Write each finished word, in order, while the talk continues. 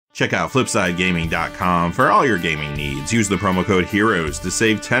Check out flipsidegaming.com for all your gaming needs. Use the promo code HEROES to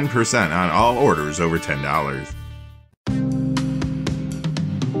save 10% on all orders over $10.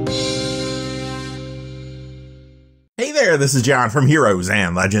 Hey there, this is John from Heroes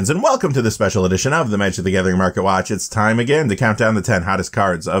and Legends, and welcome to the special edition of the Magic the Gathering Market Watch. It's time again to count down the 10 hottest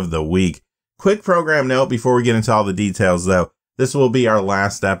cards of the week. Quick program note before we get into all the details, though. This will be our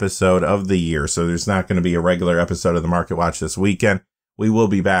last episode of the year, so there's not going to be a regular episode of the Market Watch this weekend. We will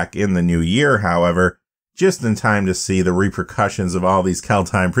be back in the new year, however, just in time to see the repercussions of all these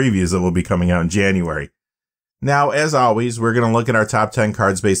Caltime previews that will be coming out in January. Now, as always, we're going to look at our top 10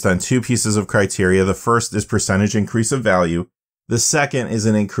 cards based on two pieces of criteria. The first is percentage increase of value. The second is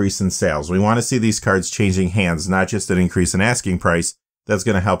an increase in sales. We want to see these cards changing hands, not just an increase in asking price. That's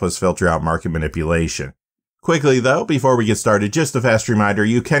going to help us filter out market manipulation. Quickly, though, before we get started, just a fast reminder,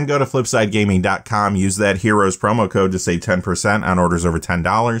 you can go to flipsidegaming.com, use that HEROES promo code to save 10% on orders over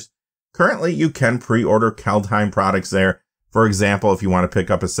 $10. Currently, you can pre-order Caltime products there. For example, if you want to pick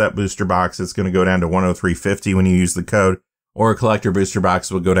up a set booster box, it's going to go down to $103.50 when you use the code, or a collector booster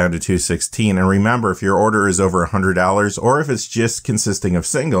box will go down to $216. And remember, if your order is over $100, or if it's just consisting of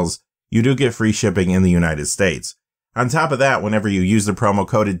singles, you do get free shipping in the United States. On top of that, whenever you use the promo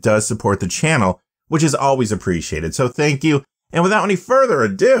code, it does support the channel, which is always appreciated. So thank you. And without any further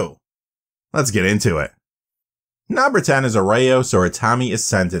ado, let's get into it. Number 10 is Arrayos or Atami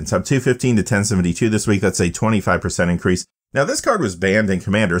Ascendant, up 215 to 1072 this week. That's a 25% increase. Now, this card was banned in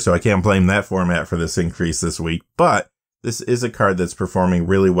Commander, so I can't blame that format for this increase this week, but this is a card that's performing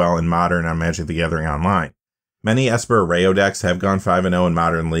really well in Modern on Magic the Gathering Online. Many Esper Arrayo decks have gone 5-0 in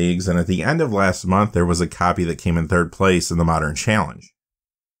Modern leagues, and at the end of last month, there was a copy that came in third place in the Modern Challenge.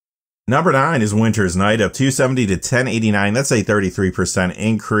 Number 9 is Winter's Night, up 270 to 1089. That's a 33%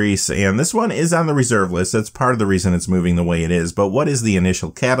 increase, and this one is on the reserve list. That's part of the reason it's moving the way it is. But what is the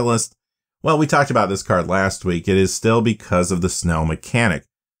initial catalyst? Well, we talked about this card last week. It is still because of the snow mechanic.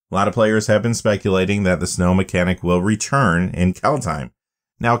 A lot of players have been speculating that the snow mechanic will return in Caltime.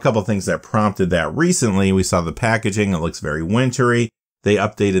 Now, a couple things that prompted that recently. We saw the packaging. It looks very wintry. They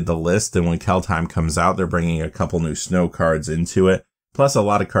updated the list, and when Caltime comes out, they're bringing a couple new snow cards into it. Plus a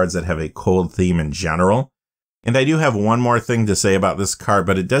lot of cards that have a cold theme in general. And I do have one more thing to say about this card,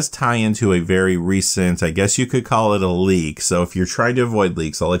 but it does tie into a very recent, I guess you could call it a leak. So if you're trying to avoid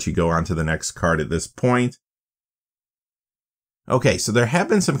leaks, I'll let you go on to the next card at this point. Okay, so there have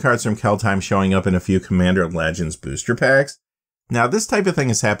been some cards from Caltime showing up in a few Commander Legends booster packs. Now, this type of thing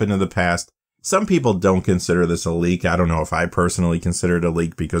has happened in the past. Some people don't consider this a leak. I don't know if I personally consider it a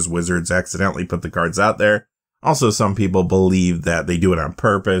leak because Wizards accidentally put the cards out there. Also, some people believe that they do it on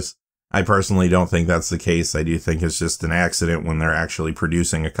purpose. I personally don't think that's the case. I do think it's just an accident when they're actually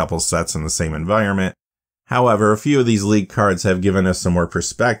producing a couple sets in the same environment. However, a few of these leaked cards have given us some more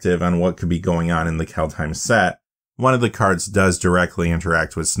perspective on what could be going on in the Caltime set. One of the cards does directly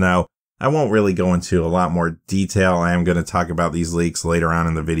interact with snow. I won't really go into a lot more detail. I am going to talk about these leaks later on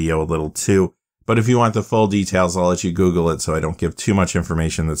in the video a little too. But if you want the full details, I'll let you Google it so I don't give too much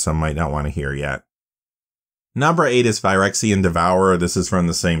information that some might not want to hear yet. Number 8 is Phyrexian Devourer. This is from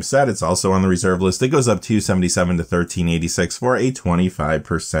the same set. It's also on the reserve list. It goes up 277 to 1386 for a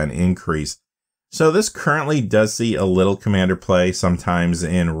 25% increase. So this currently does see a little Commander play, sometimes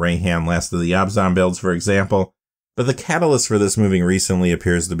in Rayhan Last of the Abzan builds, for example. But the catalyst for this moving recently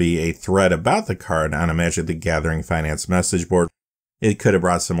appears to be a thread about the card on a Magic the Gathering Finance message board. It could have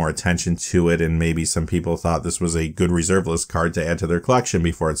brought some more attention to it, and maybe some people thought this was a good reserve list card to add to their collection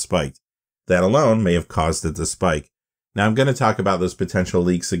before it spiked. That alone may have caused it to spike. Now, I'm going to talk about those potential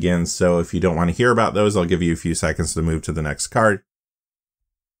leaks again, so if you don't want to hear about those, I'll give you a few seconds to move to the next card.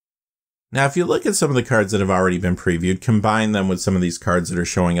 Now, if you look at some of the cards that have already been previewed, combine them with some of these cards that are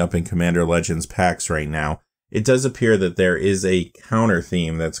showing up in Commander Legends packs right now, it does appear that there is a counter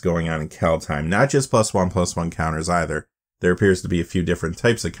theme that's going on in Caltime. Not just +1/+1 counters either. There appears to be a few different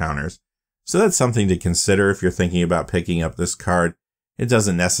types of counters. So that's something to consider if you're thinking about picking up this card. It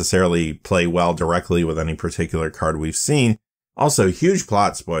doesn't necessarily play well directly with any particular card we've seen. Also, huge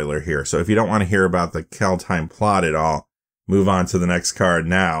plot spoiler here, so if you don't want to hear about the Caltime plot at all, move on to the next card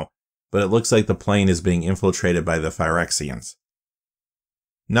now. But it looks like the plane is being infiltrated by the Phyrexians.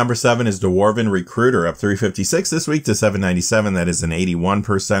 Number 7 is Dwarven Recruiter, up 356 this week to 797. That is an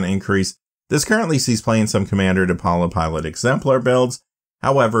 81% increase. This currently sees play in some Commander Depala Pilot Exemplar builds.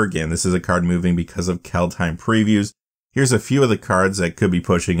 However, again, this is a card moving because of Caltime previews. Here's a few of the cards that could be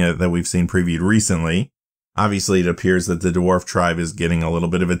pushing it that we've seen previewed recently. Obviously, it appears that the Dwarf Tribe is getting a little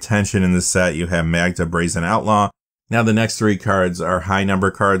bit of attention in this set. You have Magda Brazen Outlaw. Now, the next 3 cards are high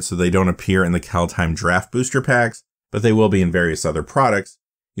number cards, so they don't appear in the Caltime draft booster packs, but they will be in various other products.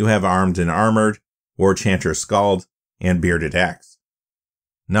 you have Armed and Armored, War Chanter Scald, and Bearded Axe.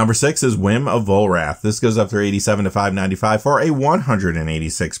 Number 6 is Whim of Volrath. This goes up to 87 to 595 for a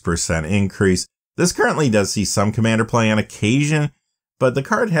 186% increase. This currently does see some commander play on occasion, but the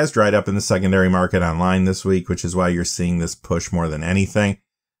card has dried up in the secondary market online this week, which is why you're seeing this push more than anything.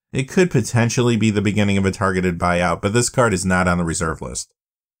 It could potentially be the beginning of a targeted buyout, but this card is not on the reserve list.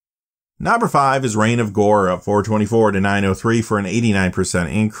 Number 5 is Reign of Gore, up 424 to 903 for an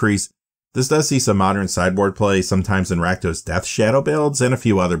 89% increase. This does see some modern sideboard play, sometimes in Rakdos Death Shadow builds, and a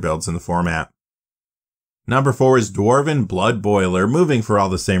few other builds in the format. Number 4 is Dwarven Blood Boiler, moving for all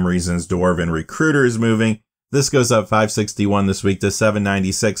the same reasons Dwarven Recruiter is moving. This goes up 561 this week to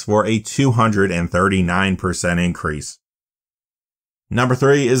 796 for a 239% increase. Number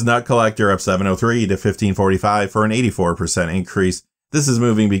 3 is Nut Collector, up 703 to 1545 for an 84% increase. This is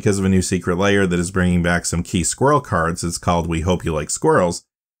moving because of a new secret layer that is bringing back some key squirrel cards. It's called We Hope You Like Squirrels.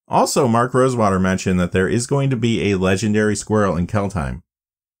 Also, Mark Rosewater mentioned that there is going to be a legendary squirrel in Keldheim.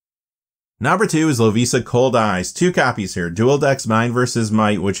 Number 2 is Lovisa Coldeyes. 2 copies here. Dual Decks Mind vs.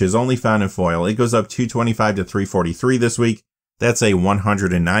 Might, which is only found in foil. It goes up 225 to 343 this week. That's a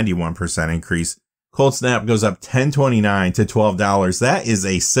 191% increase. Cold Snap goes up $10.29 to $12. That is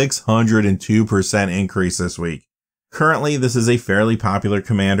a 602% increase this week. Currently, this is a fairly popular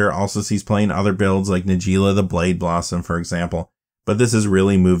commander. Also sees playing other builds like Najeela the Blade Blossom, for example. But this is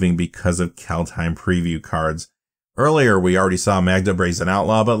really moving because of Keldheim preview cards. Earlier, we already saw Magda Brazen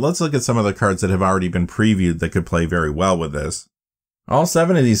Outlaw, but let's look at some of the cards that have already been previewed that could play very well with this. All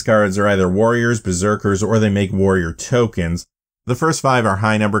 7 of these cards are either Warriors, Berserkers, or they make Warrior tokens. The first 5 are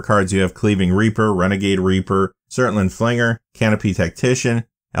high number cards. You have Cleaving Reaper, Renegade Reaper, Surtland Flinger, Canopy Tactician,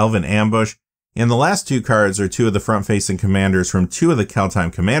 Elven Ambush, and the last 2 cards are 2 of the front-facing commanders from 2 of the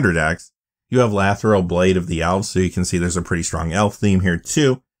Keldheim commander decks. You have Lathril, Blade of the Elves, so you can see there's a pretty strong elf theme here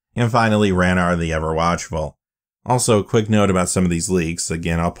too. And finally, Ranar the Ever-Watchful. Also, a quick note about some of these leaks.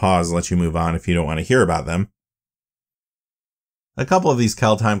 Again, I'll pause and let you move on if you don't want to hear about them. A couple of these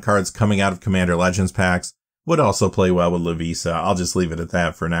Keldheim cards coming out of Commander Legends packs would also play well with Lovisa. I'll just leave it at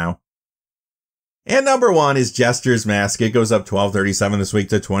that for now. And number 1 is Jester's Mask. It goes up $12.37 this week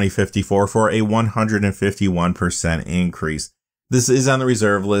to $20.54 for a 151% increase. This is on the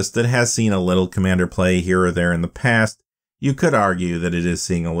reserve list. It has seen a little commander play here or there in the past. You could argue that it is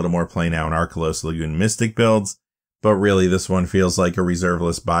seeing a little more play now in Arkelos Lagoon Mystic builds, but really this one feels like a reserve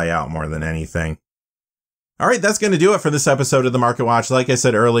list buyout more than anything. Alright, that's going to do it for this episode of the Market Watch. Like I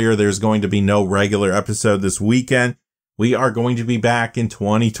said earlier, there's going to be no regular episode this weekend. We are going to be back in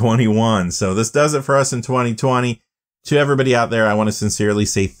 2021, so this does it for us in 2020. To everybody out there, I want to sincerely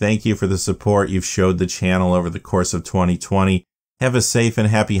say thank you for the support you've showed the channel over the course of 2020. Have a safe and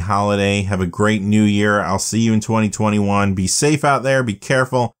happy holiday. Have a great new year. I'll see you in 2021. Be safe out there. Be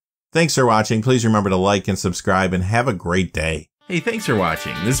careful. Thanks for watching. Please remember to like and subscribe and have a great day. Hey, thanks for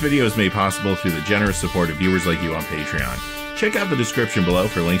watching. This video is made possible through the generous support of viewers like you on Patreon. Check out the description below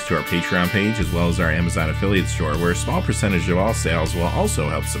for links to our Patreon page as well as our Amazon affiliate store, where a small percentage of all sales will also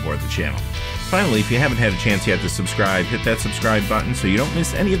help support the channel. Finally, if you haven't had a chance yet to subscribe, hit that subscribe button so you don't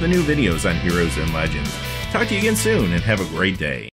miss any of the new videos on Heroes and Legends. Talk to you again soon and have a great day.